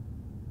彩排。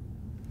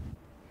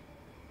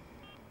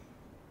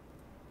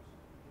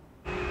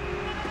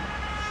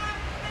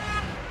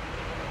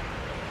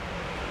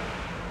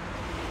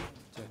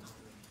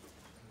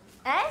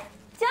哎，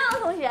骄阳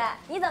同学，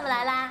你怎么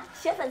来啦？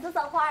学粉丝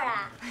造花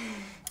啊？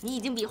你已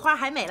经比花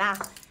还美啦！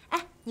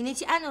哎，你那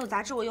期《安诺》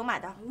杂志我有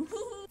买的。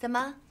怎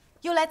么？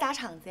又来打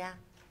场子呀？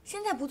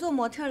现在不做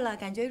模特了，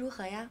感觉如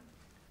何呀？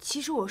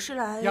其实我是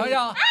来……洋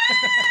洋，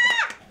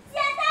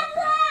简大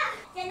哥，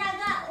简大哥，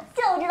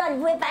就知道你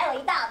不会白我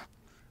一道。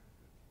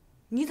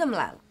你怎么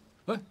来了？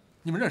哎，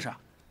你们认识啊？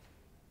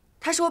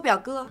他是我表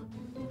哥。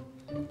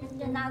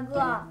简大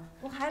哥，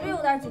我还是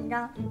有点紧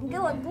张，你给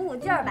我鼓鼓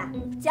劲儿吧，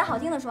讲好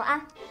听的说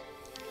啊。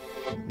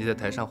你在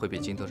台上会比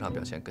镜头上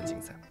表现更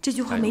精彩。这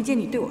句话没见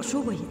你对我说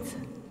过一次。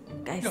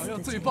该死的！洋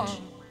洋最棒，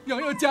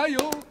洋洋加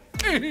油！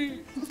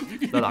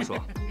乐大叔，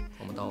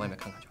我们到外面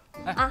看看去。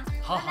啊，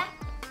好好。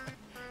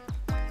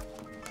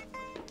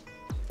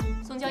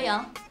宋骄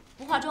阳，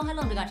不化妆还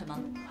愣着干什么？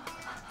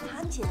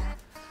韩姐，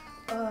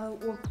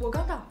我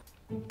刚到。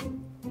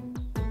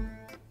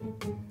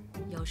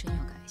腰身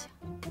要改一下，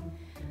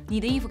你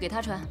的衣服给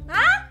他穿。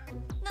啊？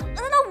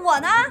那我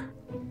呢？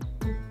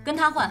跟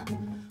他换。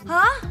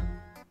啊？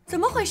怎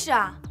么回事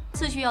啊？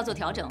次序要做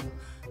调整。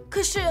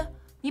可是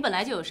你本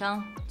来就有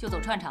伤，就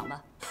走串场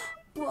吧。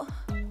我。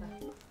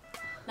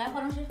来，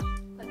化妆师，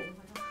快给他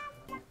化妆。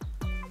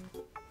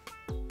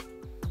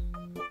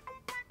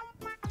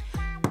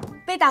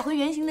被打回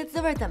原形的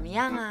滋味怎么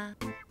样啊？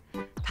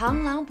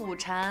螳螂捕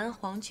蝉，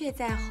黄雀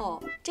在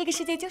后，这个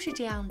世界就是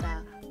这样的。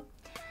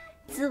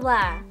滋味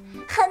儿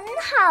很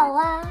好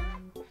啊，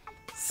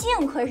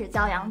幸亏是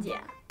骄阳姐，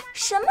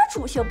什么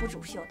主秀不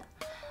主秀的，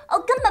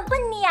根本不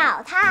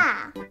鸟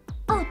她。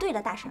哦，对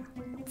了，大婶，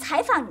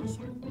采访你一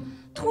下，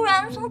突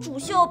然从主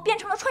秀变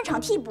成了串场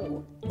替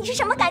补，你是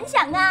什么感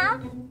想啊？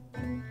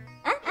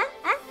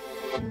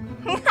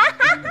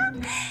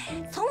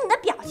从你的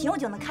表情我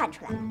就能看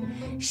出来，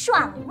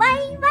爽歪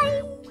歪。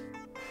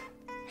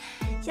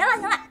行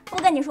了，不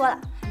跟你说了，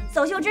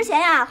走秀之前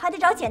呀，还得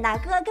找简大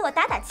哥给我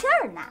打打气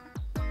儿呢。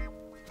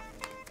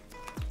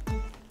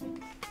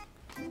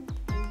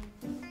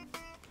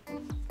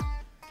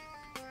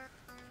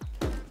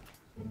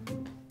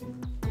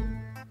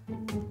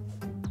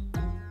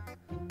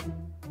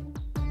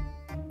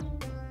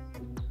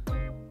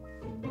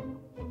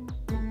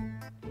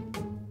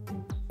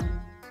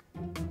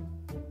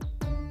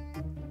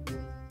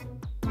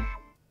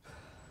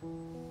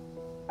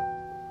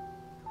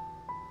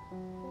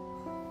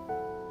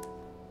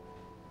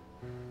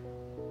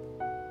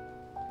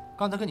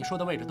刚才跟你说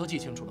的位置都记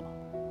清楚了吗？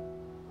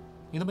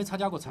你都没参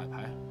加过彩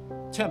排，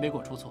千万别给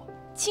我出错。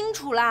清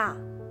楚啦，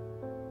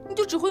你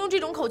就只会用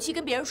这种口气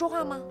跟别人说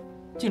话吗？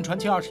进传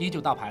奇21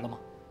就大牌了吗？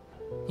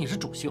你是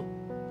主秀，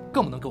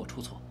更不能给我出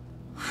错。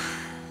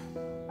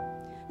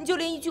你就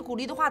连一句鼓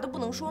励的话都不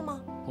能说吗？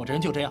我这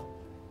人就这样。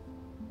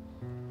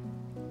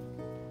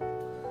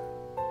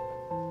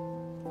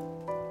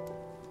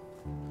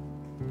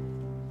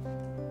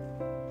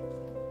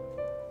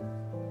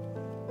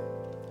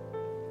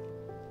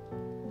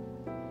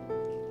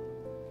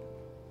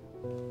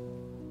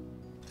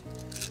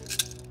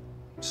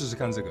试试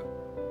看这个，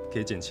可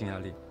以减轻压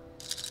力。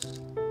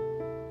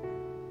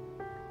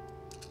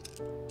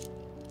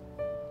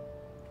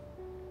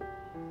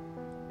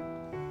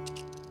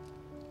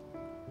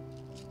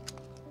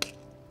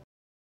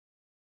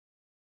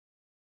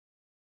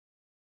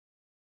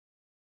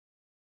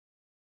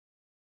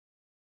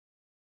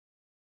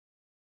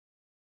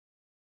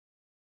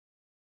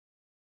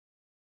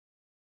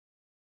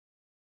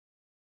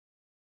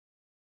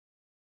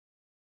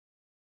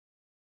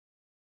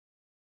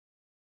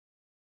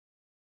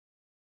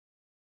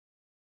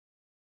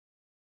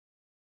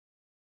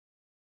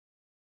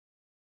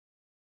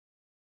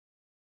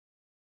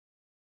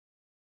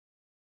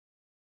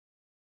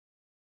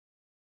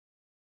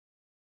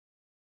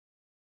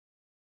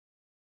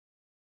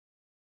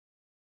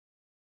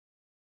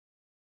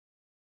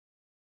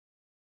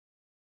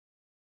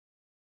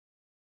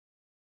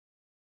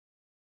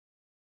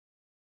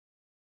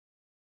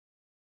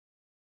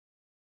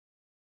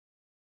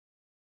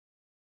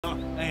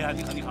哎呀，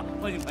你好，你好，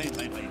欢迎，欢迎，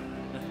欢迎，欢迎。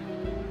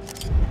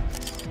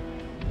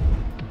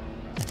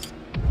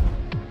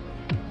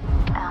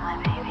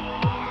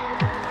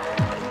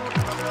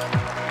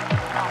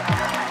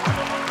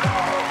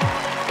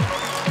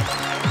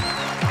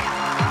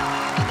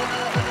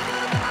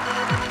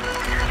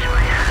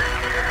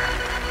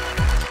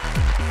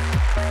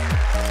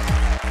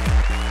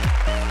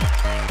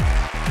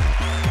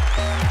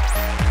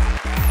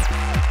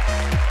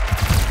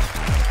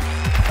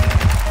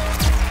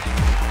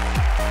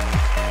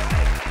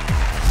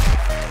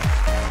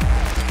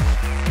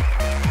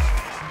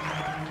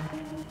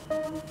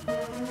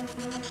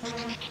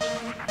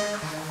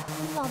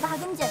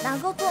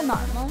坐哪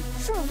儿呢？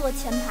是不是坐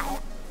前排呀？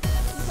你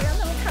可让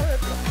他们看我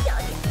多漂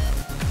亮！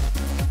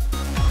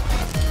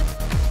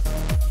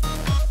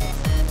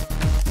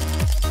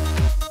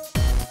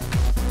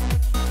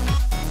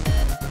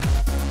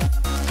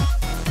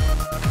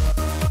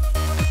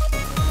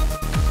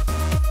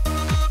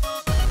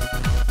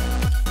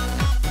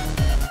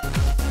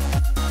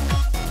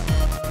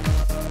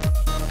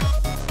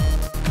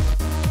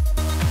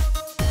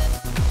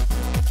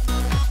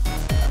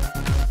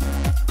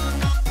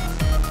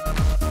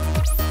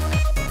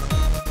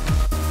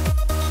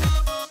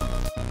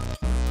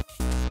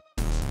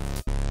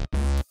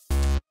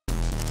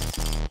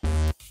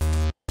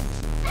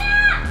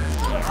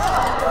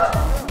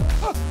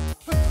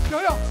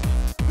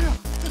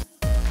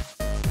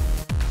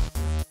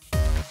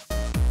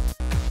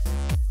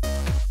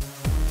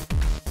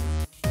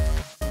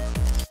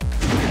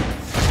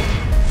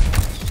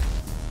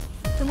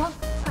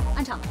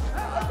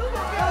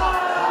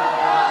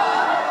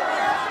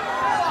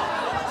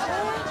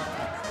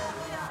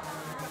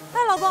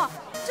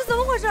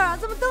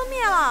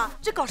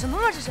这搞什么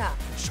啊？这是！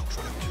少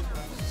说两句。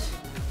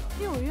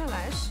比我越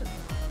来似的。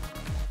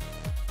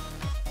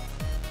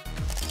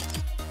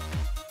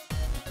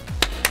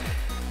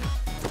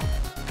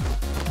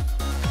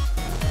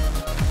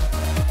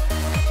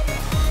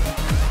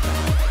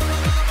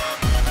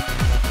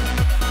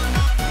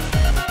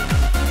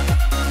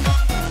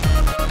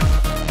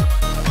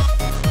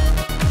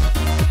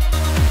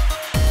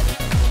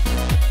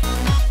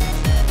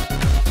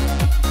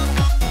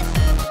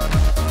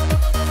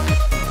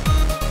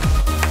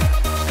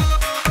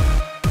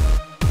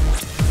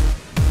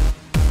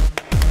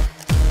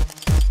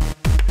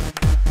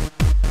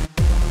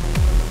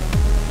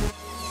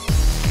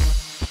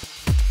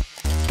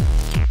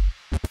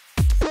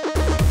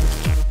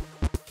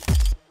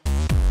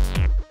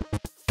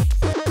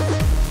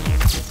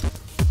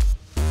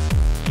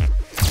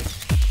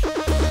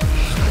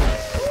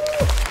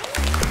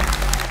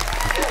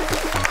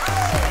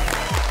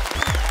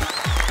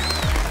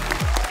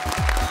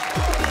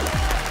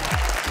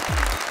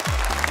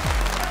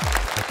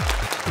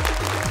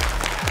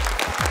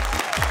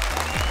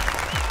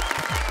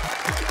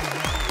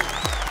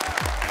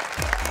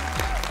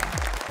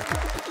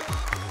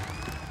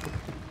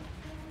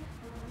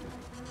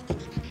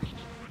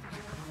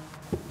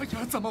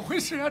怎么回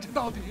事啊？这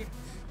到底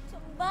怎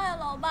么办呀，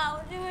老爸？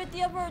我这回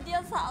跌份儿跌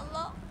惨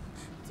了。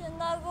简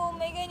大哥，我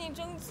没给你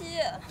争气。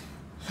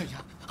哎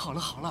呀，好了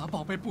好了，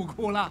宝贝不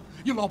哭了，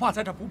有老爸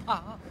在这不怕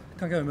啊。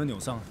看看有没有扭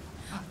伤。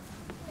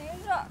没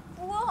事儿，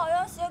不过好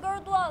像鞋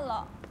跟断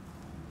了。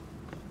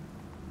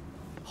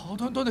好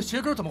端端的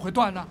鞋跟怎么会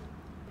断呢？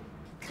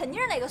肯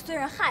定是哪个衰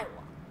人害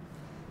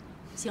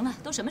我。行了，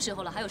都什么时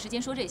候了，还有时间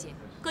说这些？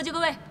各就各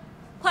位，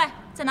快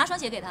再拿双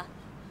鞋给他。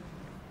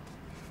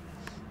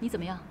你怎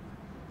么样？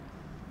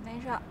没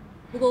事儿。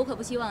不过我可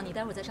不希望你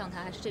待会儿再上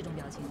台还是这种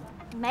表情。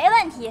没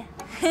问题。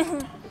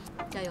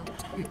加油！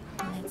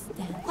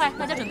快，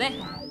大家准备。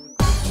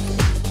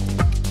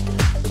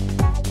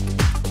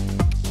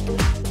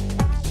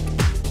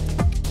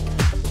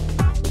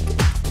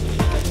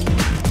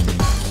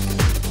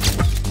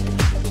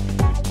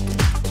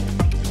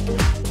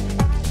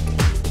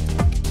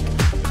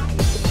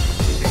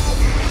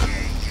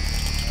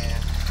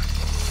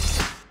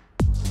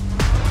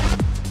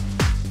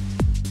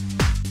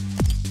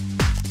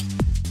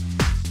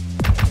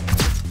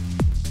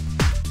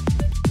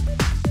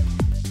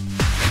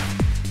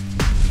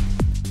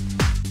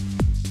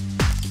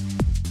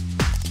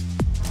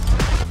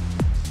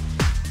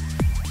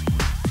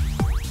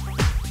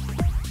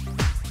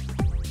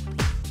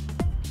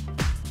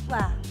 喂，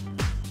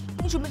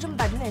你准备这么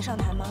板着脸上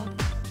台吗？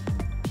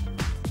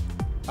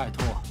拜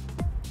托，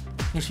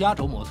你是压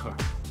轴模特，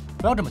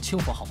不要这么轻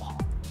浮好不好？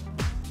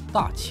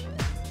大气，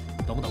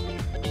懂不懂？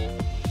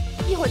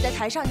一会儿在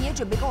台上你也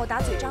准备跟我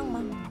打嘴仗吗？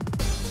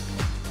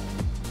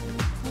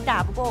你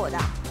打不过我的。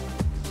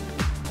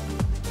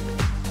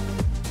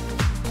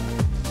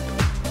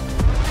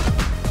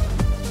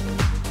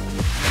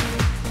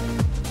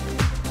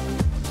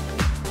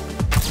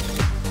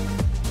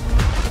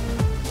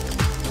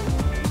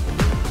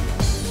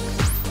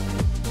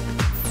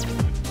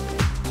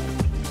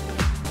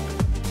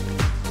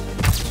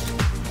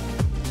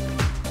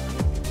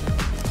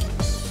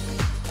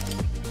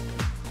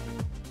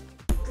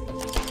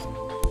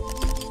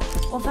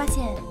 我发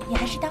现你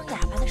还是当哑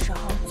巴的时候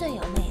最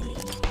有魅力。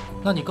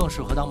那你更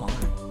适合当盲人。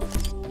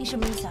你什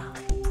么意思啊？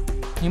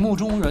你目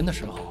中无人的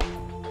时候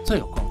最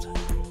有光彩。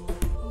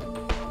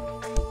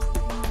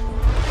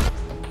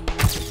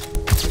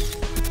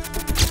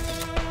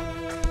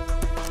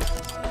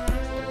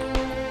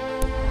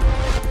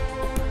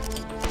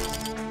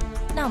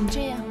那我们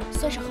这样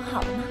算是和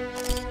好了吗？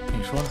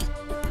你说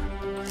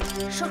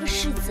呢？说个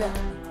是字，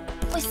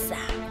会死啊！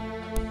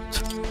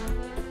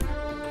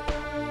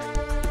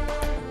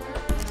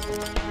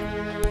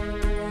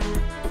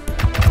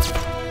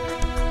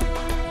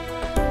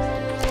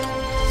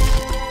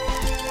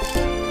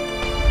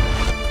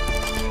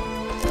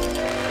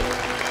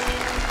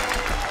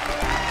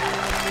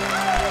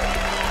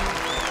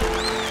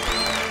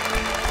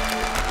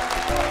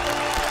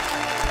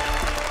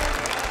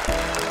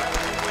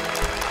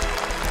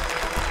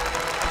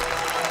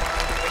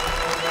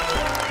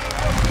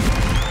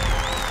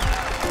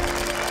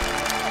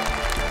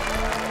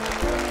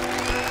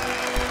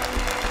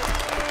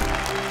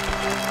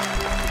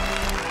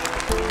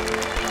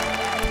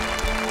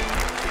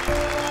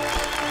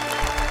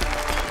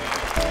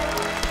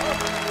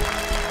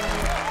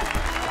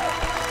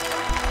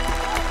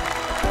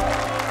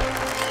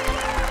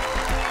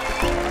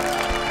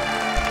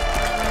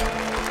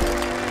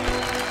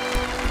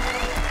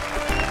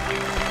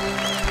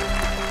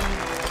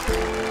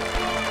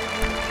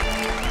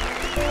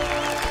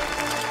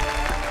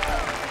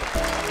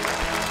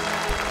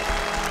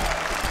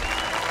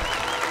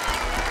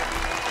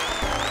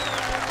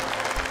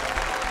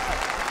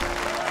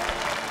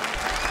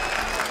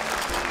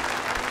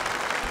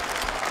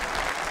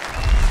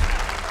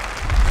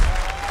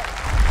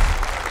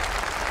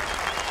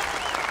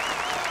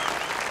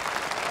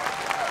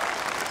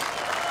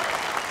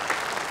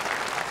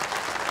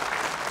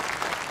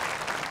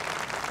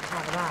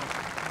 好的吧，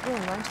任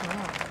务完成了，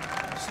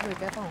是不是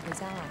该放我回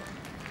家了？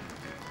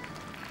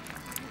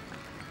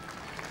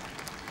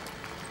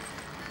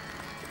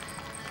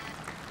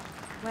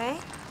喂，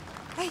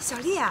哎，小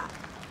丽啊，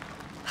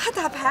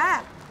打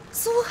牌，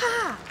苏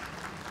哈，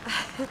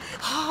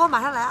好好，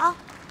马上来啊！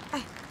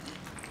哎，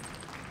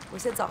我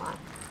先走啊。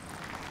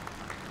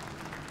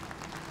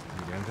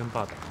你连跟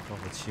爸打个招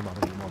呼起码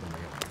的礼貌都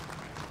没有。